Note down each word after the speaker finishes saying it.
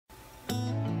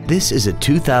This is a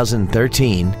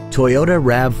 2013 Toyota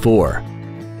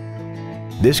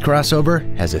RAV4. This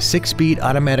crossover has a 6-speed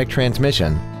automatic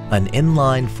transmission, an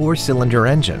inline 4-cylinder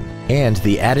engine, and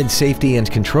the added safety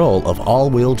and control of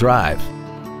all-wheel drive.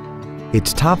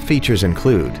 Its top features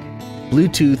include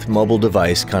Bluetooth mobile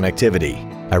device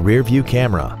connectivity, a rear-view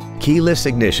camera, keyless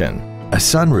ignition, a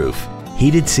sunroof,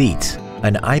 heated seats,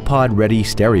 an iPod-ready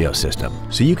stereo system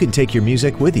so you can take your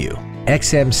music with you,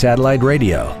 XM satellite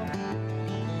radio,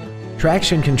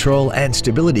 traction control and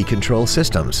stability control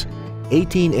systems,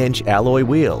 18-inch alloy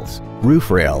wheels, roof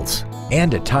rails,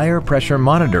 and a tire pressure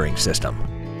monitoring system.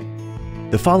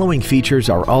 The following features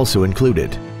are also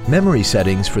included: memory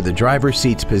settings for the driver's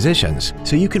seat's positions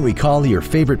so you can recall your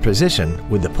favorite position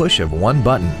with the push of one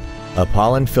button, a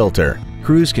pollen filter,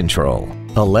 cruise control,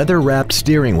 a leather-wrapped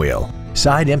steering wheel,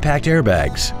 side impact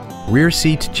airbags, rear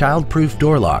seat child-proof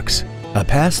door locks, a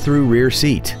pass-through rear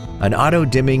seat, an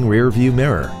auto-dimming rear-view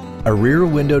mirror, a rear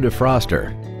window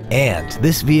defroster, and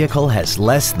this vehicle has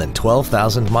less than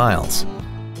 12,000 miles.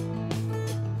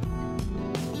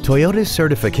 Toyota's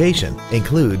certification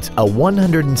includes a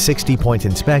 160-point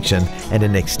inspection and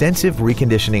an extensive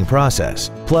reconditioning process,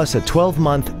 plus a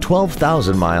 12-month,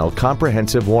 12,000-mile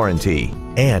comprehensive warranty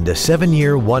and a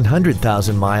 7-year,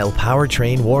 100,000-mile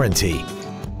powertrain warranty.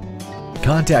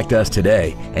 Contact us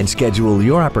today and schedule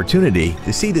your opportunity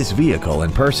to see this vehicle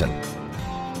in person.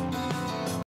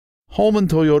 Holman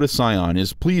Toyota Scion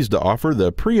is pleased to offer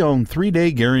the pre-owned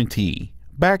 3-day guarantee.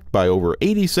 Backed by over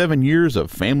 87 years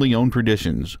of family-owned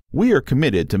traditions, we are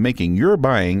committed to making your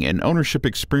buying and ownership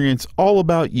experience all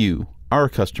about you, our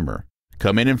customer.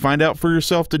 Come in and find out for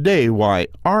yourself today why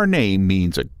our name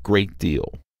means a great deal.